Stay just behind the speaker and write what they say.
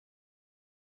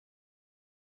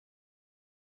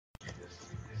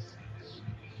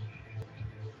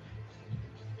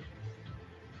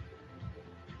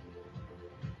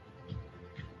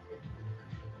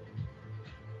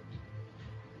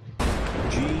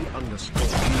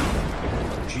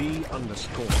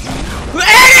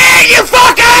Edit, you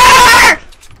fucker!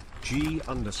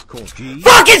 G_G.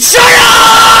 Fucking shut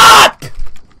up!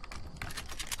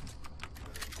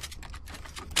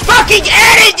 Fucking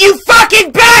edit, you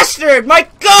fucking bastard! My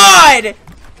god!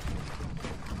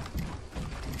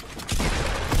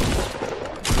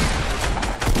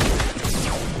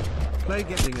 Play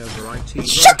getting over IT.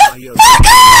 Shut the fuck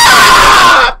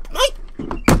up! My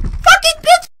fucking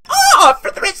bitch off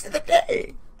for the rest of the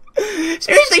day.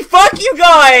 Seriously, fuck you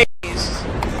guys!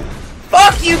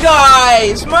 Fuck you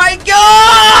guys! My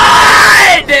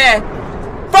god!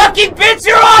 Fucking bits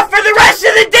are off for the rest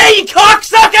of the day, you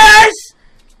cocksuckers!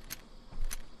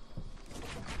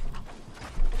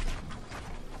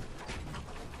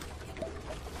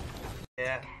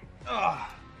 Yeah. Oh,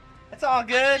 it's all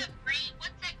good. What's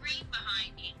that green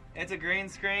behind you? It's a green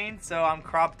screen, so I'm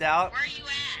cropped out. Where are you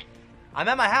at? I'm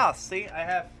at my house. See, I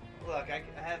have. Look, I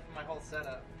have my whole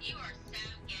setup. You are so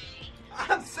gay.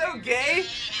 I'm so gay.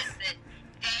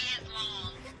 Gay as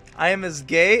long. I am as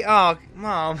gay. Oh,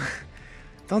 mom,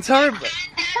 don't tell her. And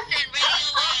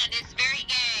Radioland is very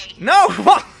gay. No.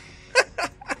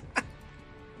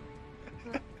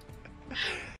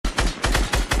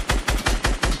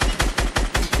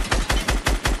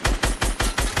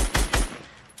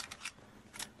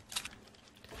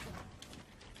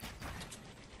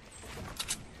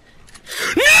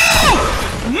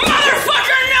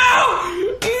 Motherfucker, no!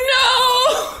 No!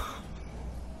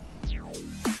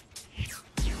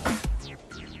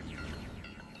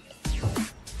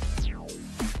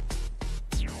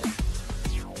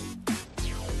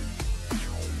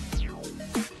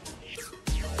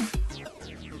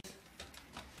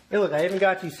 Hey, look, I even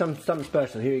got you something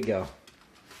special. Here you go.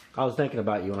 I was thinking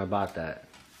about you when I bought that.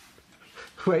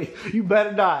 Wait, you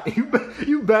better not.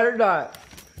 You better not.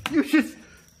 You just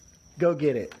go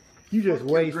get it. You just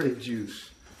wasted grape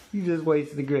juice. You just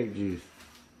wasted the grape juice.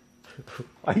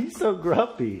 Why are you so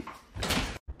grumpy?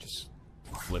 Just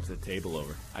flip the table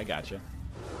over. I gotcha.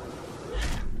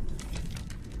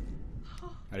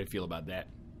 How do you feel about that?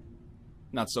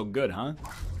 Not so good, huh?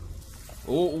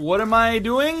 Oh, what am I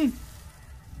doing?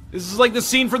 This is like the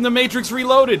scene from The Matrix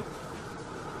Reloaded.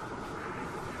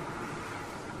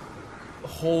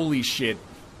 Holy shit.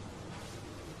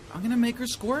 I'm gonna make her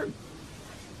squirt.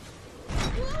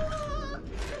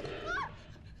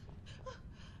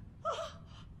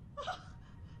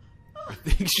 I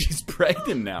think she's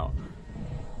pregnant now.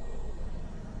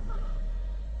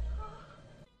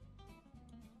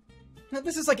 Now,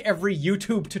 this is like every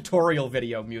YouTube tutorial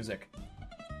video music.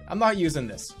 I'm not using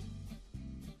this.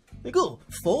 Like, oh,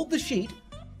 fold the sheet,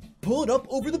 pull it up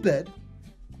over the bed,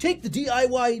 take the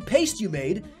DIY paste you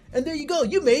made, and there you go,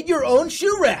 you made your own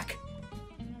shoe rack!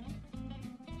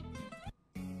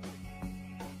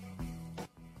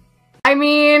 I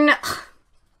mean...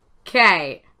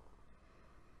 Okay.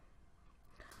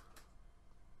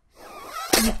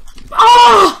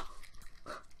 Oh!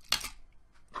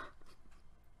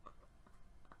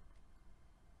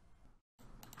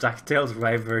 DuckTales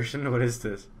live version? What is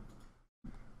this?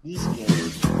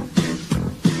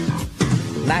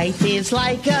 Life is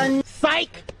like a...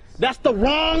 Psych! That's the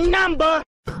wrong number!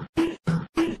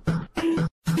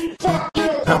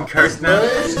 I'm cursed now.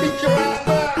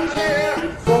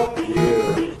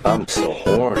 I'm so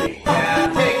horny.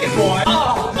 Yeah, take it, boy!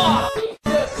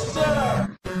 Yes,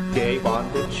 sir! Gay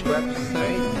bondage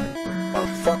website are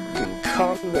fucking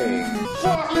coming.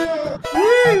 Fuck you!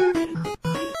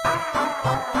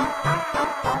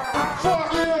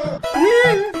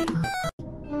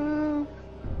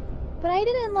 But I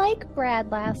didn't like Brad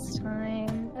last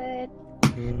time, but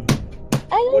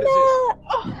I don't know.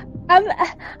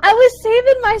 I was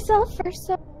saving myself for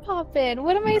Soap Poppin'.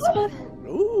 What am I supposed to...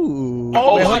 Ooh.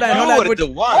 Oh, wait, hold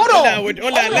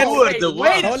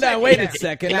on, wait a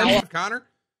second. Now, Connor,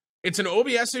 it's an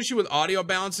OBS issue with audio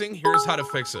balancing. Here's how to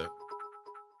fix it.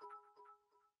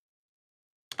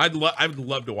 I'd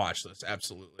love to watch this.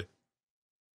 Absolutely.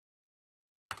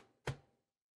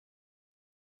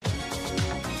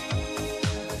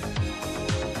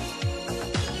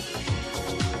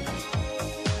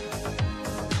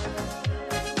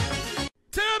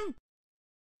 Tim!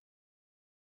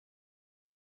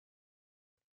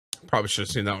 Probably should have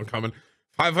seen that one coming.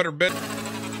 500 bit.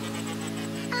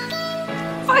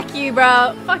 Fuck you,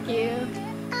 bro. Fuck you.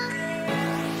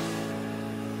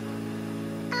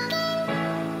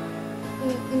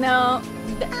 No.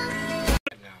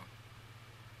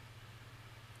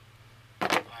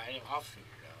 I'll figure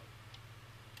it out.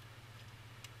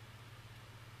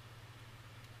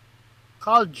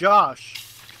 Call Josh.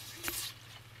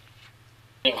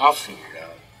 I'll figure it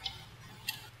out.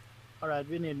 Alright,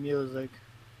 we need music.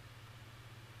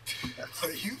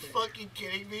 Are you fucking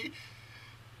kidding me?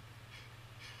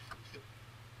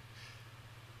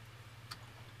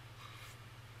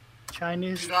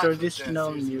 Chinese Do not clip that, traditional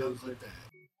seriously, don't music. clip that.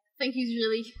 I think he's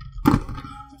really.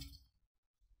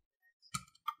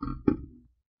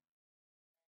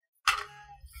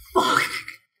 Fuck.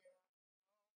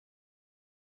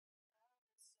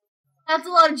 That's a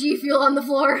lot of G Fuel on the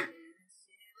floor.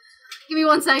 Give me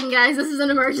 1 second, guys. This is an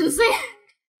emergency.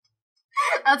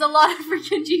 That's a lot of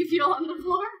freaking G Fuel on the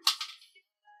floor.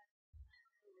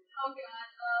 Oh god.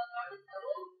 Grab a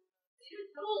towel. Need a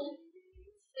towel.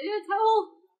 Need a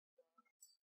towel.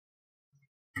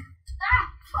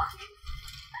 Ah! Fuck.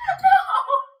 No!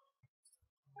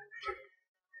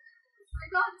 I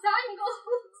got tangled.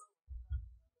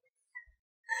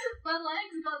 My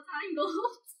legs got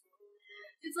tangled.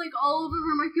 It's like all over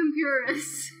where my computer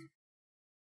is.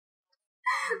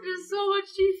 There's so much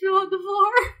G Fuel on the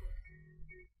floor.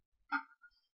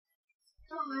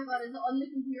 Oh my god, is it on the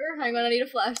computer? Hang on, I need a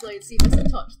flashlight. See if I can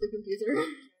touch the computer.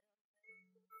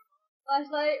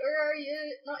 Flashlight, where are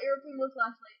you? Not European with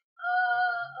flashlight.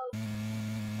 Oh.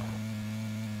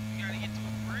 You gotta get to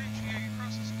a bridge. You gotta get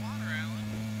across this water, Alan.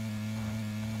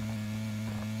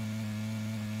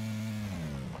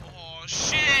 Oh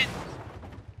shit!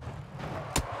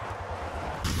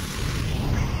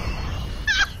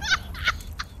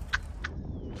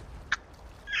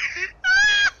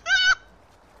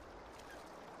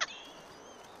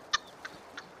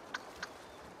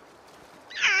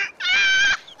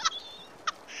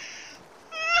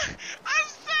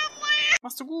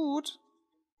 Machst du gut?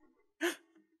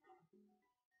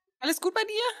 Alles gut bei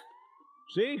dir?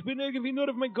 Sieh, ich bin irgendwie nur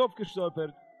auf meinen Kopf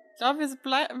gestolpert. Ich glaube, wir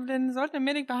sollten den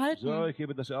Medic behalten. So, ich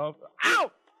gebe das auf.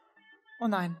 Au! Oh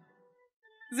nein.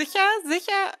 Sicher?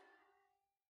 Sicher?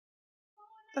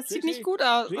 Das sieht nicht gut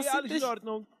aus. Sieh, Das sieht alles nicht... in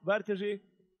Ordnung. Warte, sieh.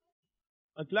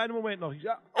 Ein kleiner Moment noch.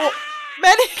 Ja. Oh,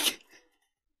 Medic!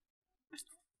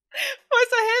 Wo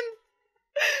ist er hin?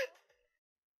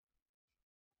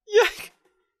 Jürgen!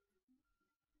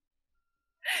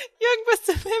 Jürgen, bist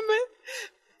du im Himmel?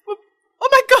 Oh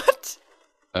mein Gott!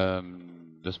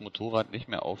 Das Motorrad nicht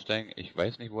mehr aufsteigen. Ich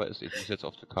weiß nicht, wo er ist. Ich muss jetzt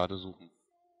auf der Karte suchen.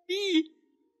 Wie?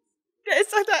 Der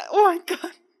ist doch da. Oh mein Gott.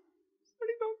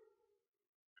 Entschuldigung.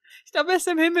 Ich glaube, er ist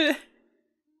im Himmel.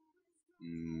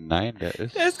 Nein, der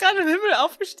ist... Der ist gerade im Himmel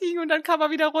aufgestiegen und dann kam er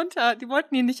wieder runter. Die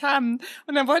wollten ihn nicht haben.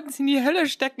 Und dann wollten sie ihn in die Hölle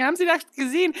stecken. Haben sie das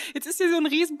gesehen? Jetzt ist hier so ein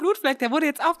riesen Blutfleck. Der wurde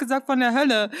jetzt aufgesaugt von der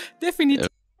Hölle. Definitiv.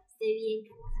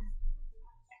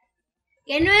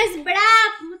 Que no es bra,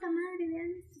 puta madre, vean,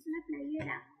 esto es una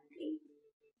playera. Okay.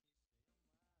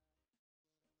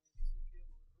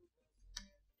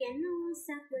 Que no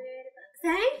se acuerda.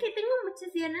 ¿Saben que tengo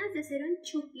muchas ganas de hacer un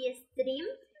chupi stream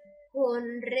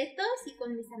con retos y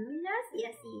con mis amigas y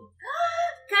así? ¡Oh!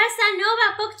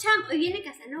 Casanova, PogChamp, hoy viene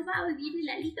Casanova, hoy viene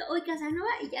Lalito, hoy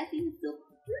Casanova y ya tienes tú.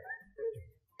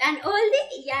 Tan oldie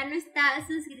y ya no está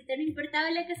suscrito, no importaba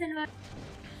la Casanova.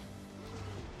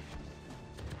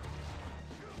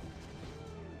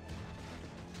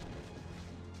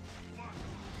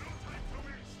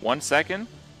 1 second?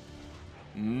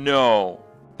 No.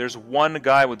 There's one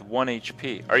guy with 1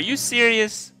 HP. Are you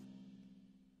serious?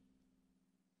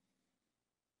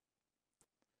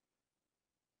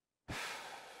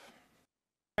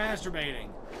 Masturbating.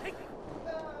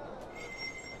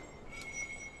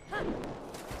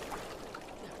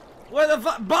 Where the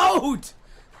fuck? Boat!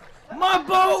 My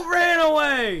boat ran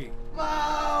away!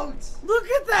 Boat! Look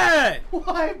at that!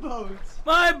 Why boat?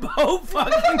 My boat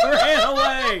fucking ran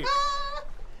away!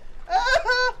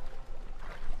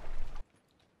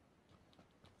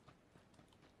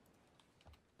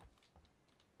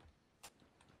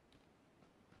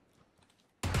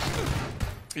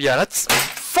 Yeah, that's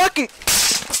fucking...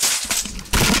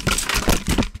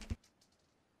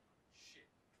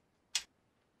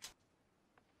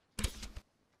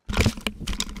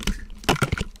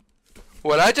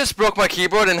 What, I just broke my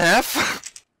keyboard in half?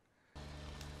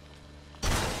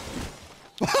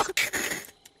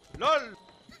 LOL!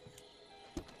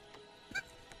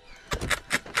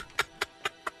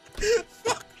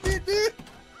 Fuck you, dude!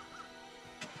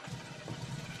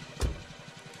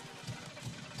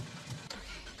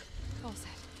 All set.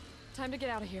 Time to get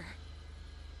out of here.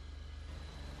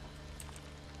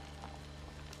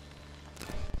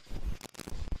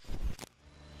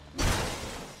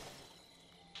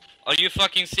 Are you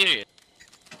fucking serious?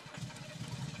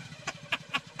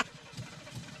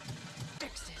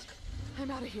 Fixed it. I'm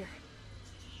out of here.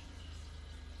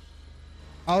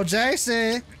 Oh,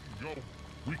 Jason!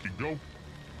 We can go.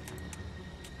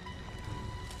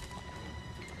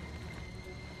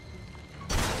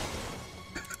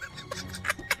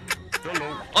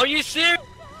 Are you serious?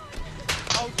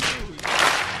 Oh, dude.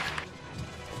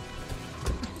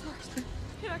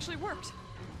 It actually worked.